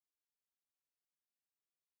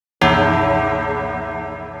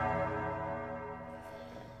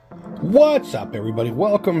What's up, everybody?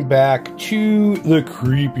 Welcome back to the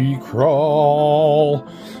Creepy Crawl.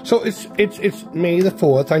 So it's May the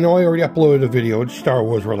 4th. I know I already uploaded a video. It's Star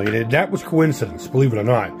Wars related. That was coincidence, believe it or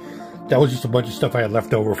not. That was just a bunch of stuff I had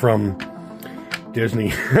left over from Disney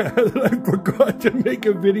that I forgot to make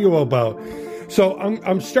a video about. So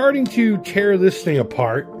I'm starting to tear this thing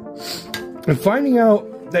apart and finding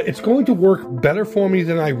out that it's going to work better for me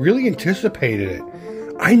than I really anticipated it.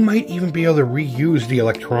 I might even be able to reuse the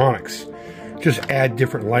electronics, just add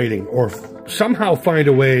different lighting, or somehow find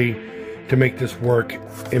a way to make this work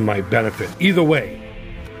in my benefit. Either way,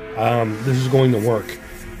 this is going to work.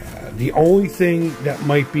 The only thing that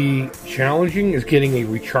might be challenging is getting a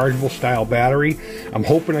rechargeable style battery. I'm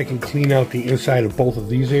hoping I can clean out the inside of both of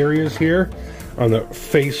these areas here, on the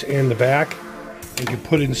face and the back, and can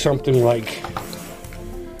put in something like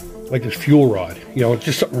this fuel rod. You know,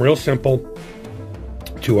 just something real simple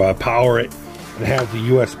to power it, and have the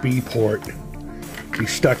USB port be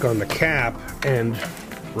stuck on the cap and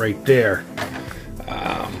right there.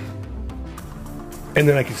 And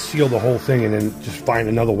then I can seal the whole thing and then just find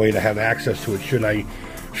another way to have access to it should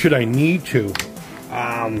I need to.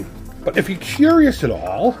 But if you're curious at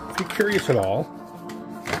all,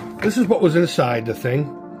 this is what was inside the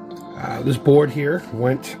thing. This board here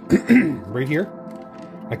went right here.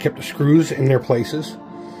 I kept the screws in their places.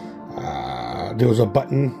 There was a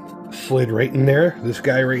button slid right in there. This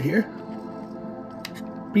guy right here.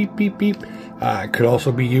 Beep, beep, beep. It could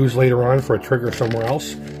also be used later on for a trigger somewhere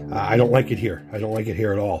else. I don't like it here. I don't like it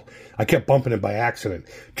here at all. I kept bumping it by accident.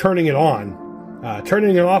 Turning it on.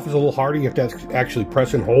 Turning it off is a little harder. You have to actually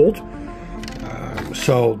press and hold.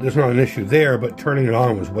 So there's not an issue there, but turning it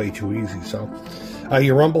on was way too easy. So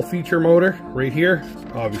your rumble feature motor right here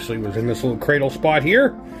obviously was in this little cradle spot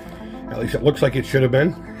here. At least it looks like it should have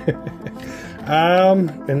been.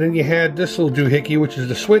 And then you had this little doohickey, which is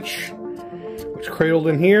the switch, which cradled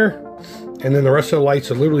in here. And then the rest of the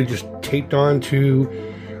lights are literally just taped onto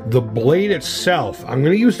the blade itself. I'm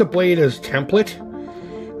going to use the blade as template,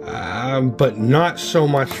 but not so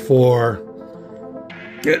much for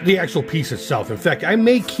the actual piece itself. In fact, I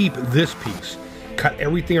may keep this piece, cut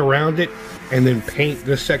everything around it, and then paint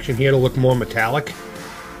this section here to look more metallic,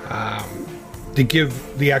 to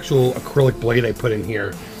give the actual acrylic blade I put in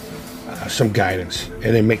here some guidance,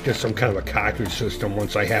 and then make this some kind of a cartridge system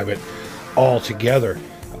once I have it all together.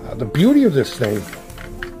 The beauty of this thing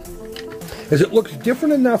is it looks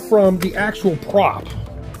different enough from the actual prop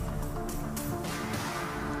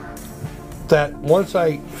that once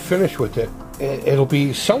I finish with it, it'll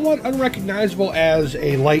be somewhat unrecognizable as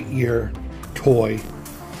a Lightyear toy,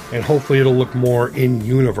 and hopefully it'll look more in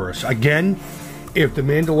universe. Again, if the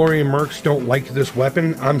Mandalorian mercs don't like this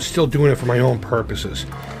weapon, I'm still doing it for my own purposes.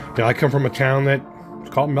 You know, I come from a town that's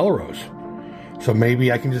called Melrose, so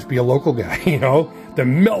maybe I can just be a local guy, you know, the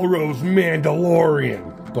Melrose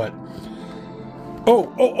Mandalorian. But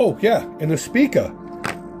oh yeah, and the speaker,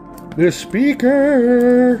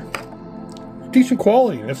 decent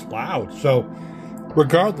quality, and it's loud. So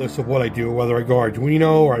regardless of what I do, whether I go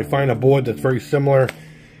Arduino or I find a board that's very similar,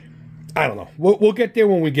 I don't know. We'll get there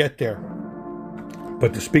when we get there.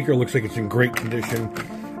 But the speaker looks like it's in great condition,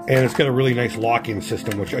 and it's got a really nice lock-in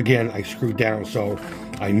system, which again I screwed down so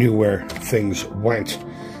I knew where things went.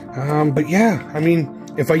 But yeah, I mean,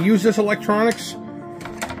 if I use this electronics,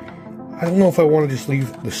 I don't know if I want to just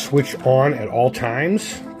leave the switch on at all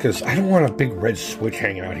times, because I don't want a big red switch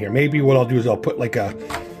hanging out here. Maybe what I'll do is I'll put like a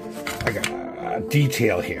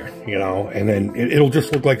detail here, you know, and then it'll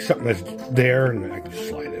just look like something that's there, and I can just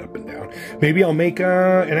slide it up and down. Maybe I'll make an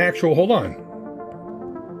actual, hold on,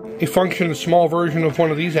 a function, small version of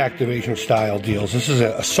one of these activation style deals. This is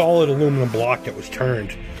a solid aluminum block that was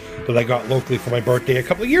turned, that I got locally for my birthday a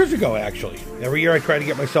couple of years ago, actually. Every year I try to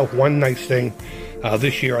get myself one nice thing.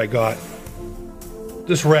 This year I got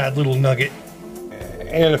this rad little nugget,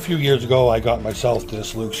 and a few years ago I got myself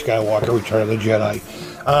this Luke Skywalker Return of the Jedi.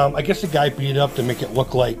 I guess the guy beat it up to make it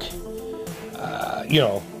look like, you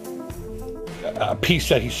know, a piece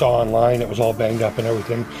that he saw online that was all banged up and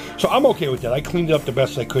everything. So I'm okay with that. I cleaned it up the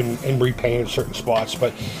best I could and repainted certain spots.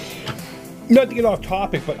 But not to get off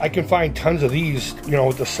topic, but I can find tons of these, you know,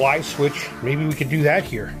 with the slide switch. Maybe we could do that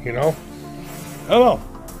here, you know? I don't know.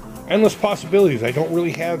 Endless possibilities. I don't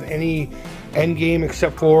really have any end game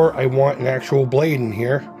except for I want an actual blade in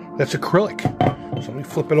here that's acrylic. So let me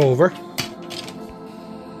flip it over.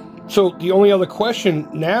 So the only other question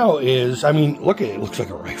now is, I mean, look at it, it looks like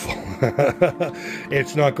a rifle.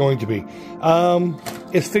 It's not going to be.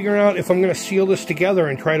 It's figuring out if I'm going to seal this together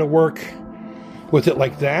and try to work with it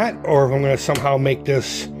like that, or if I'm going to somehow make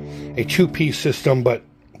this a two-piece system, but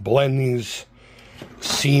blend these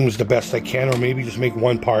seams the best I can, or maybe just make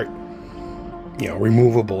one part, you know,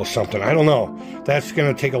 removable or something. I don't know. That's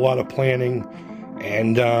going to take a lot of planning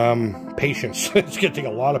and patience. It's going to take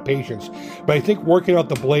a lot of patience. But I think working out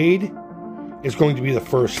the blade is going to be the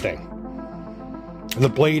first thing. The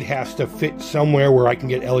blade has to fit somewhere where I can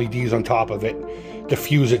get LEDs on top of it,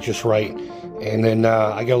 diffuse it just right. And then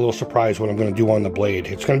I get a little surprised what I'm going to do on the blade.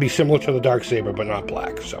 It's going to be similar to the Darksaber, but not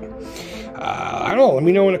black. So, I don't know. Let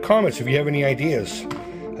me know in the comments if you have any ideas.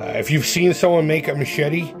 If you've seen someone make a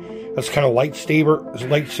machete that's kind of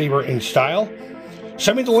lightsaber in style,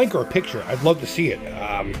 send me the link or a picture. I'd love to see it.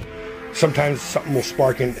 Sometimes something will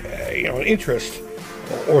spark an interest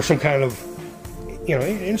or some kind of,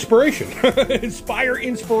 inspiration. Inspire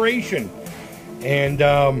inspiration. And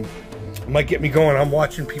might get me going. I'm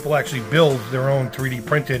watching people actually build their own 3D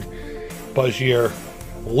printed Buzzier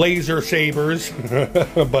laser sabers.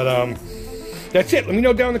 But that's it. Let me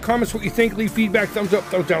know down in the comments what you think. Leave feedback, thumbs up,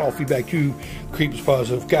 thumbs down. All feedback too. Creep is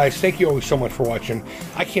positive. Guys, thank you always so much for watching.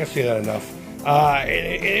 I can't say that enough.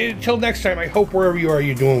 Until next time, I hope wherever you are,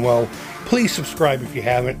 you're doing well. Please subscribe if you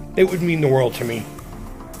haven't. It would mean the world to me.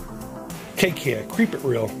 Take care. Creep it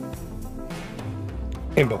real.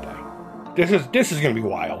 And bye-bye. This is going to be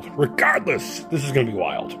wild. Regardless, this is going to be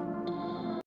wild.